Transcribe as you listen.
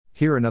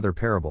Here another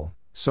parable: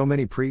 so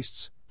many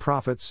priests,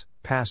 prophets,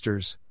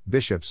 pastors,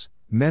 bishops,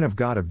 men of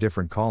God of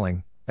different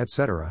calling,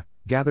 etc.,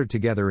 gathered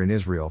together in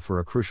Israel for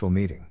a crucial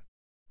meeting.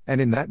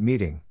 And in that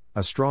meeting,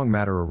 a strong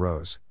matter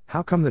arose: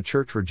 how come the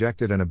church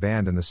rejected and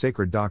abandoned the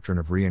sacred doctrine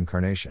of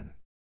reincarnation?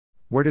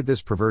 Where did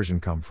this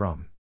perversion come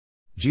from?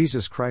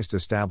 Jesus Christ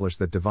established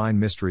that divine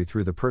mystery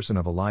through the person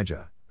of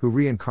Elijah, who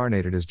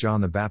reincarnated as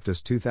John the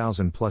Baptist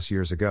 2,000 plus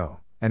years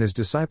ago, and his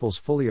disciples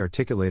fully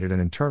articulated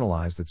and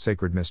internalized that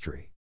sacred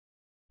mystery.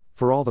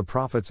 For all the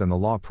prophets and the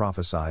law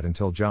prophesied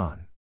until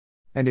John.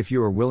 And if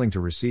you are willing to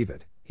receive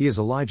it, he is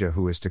Elijah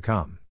who is to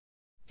come.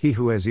 He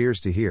who has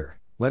ears to hear,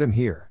 let him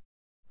hear.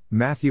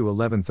 Matthew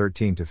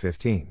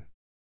 11:13-15.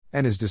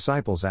 And his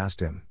disciples asked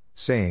him,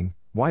 saying,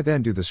 Why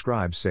then do the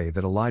scribes say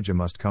that Elijah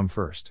must come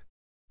first?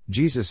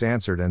 Jesus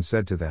answered and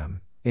said to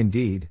them,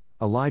 Indeed,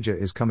 Elijah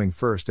is coming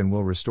first and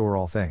will restore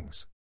all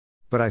things.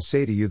 But I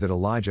say to you that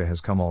Elijah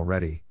has come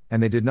already,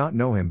 and they did not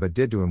know him but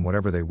did to him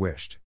whatever they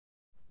wished.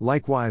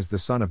 Likewise the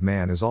Son of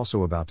Man is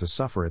also about to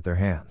suffer at their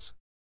hands.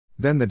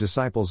 Then the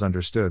disciples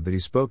understood that he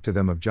spoke to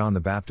them of John the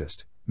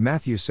Baptist.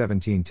 Matthew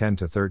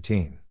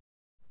 17:10-13.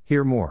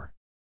 Hear more.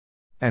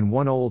 And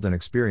one old and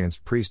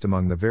experienced priest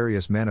among the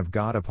various men of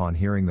God, upon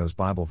hearing those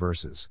Bible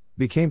verses,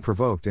 became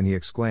provoked, and he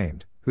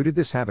exclaimed, Who did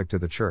this havoc to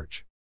the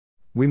church?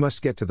 We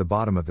must get to the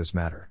bottom of this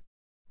matter.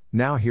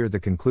 Now hear the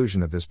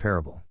conclusion of this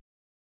parable.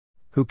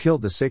 Who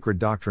killed the sacred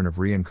doctrine of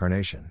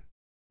reincarnation?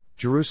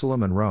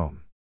 Jerusalem and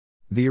Rome.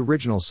 The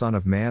original Son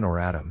of Man, or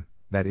Adam,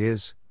 that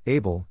is,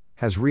 Abel,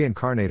 has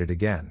reincarnated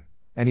again,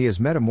 and he is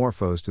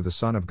metamorphosed to the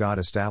Son of God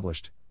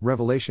established,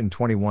 Revelation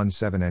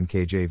 21:7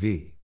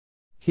 NKJV.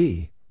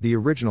 He, the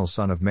original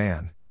Son of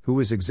Man, who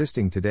is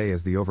existing today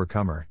as the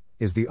overcomer,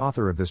 is the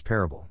author of this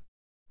parable.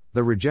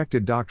 The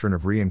rejected doctrine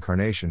of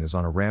reincarnation is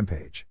on a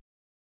rampage.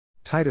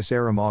 Titus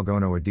eram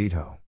algono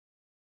adito.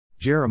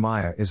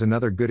 Jeremiah is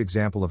another good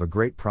example of a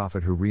great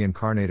prophet who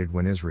reincarnated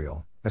when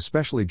Israel,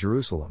 especially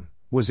Jerusalem,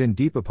 was in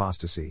deep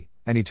apostasy,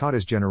 and he taught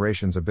his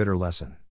generations a bitter lesson.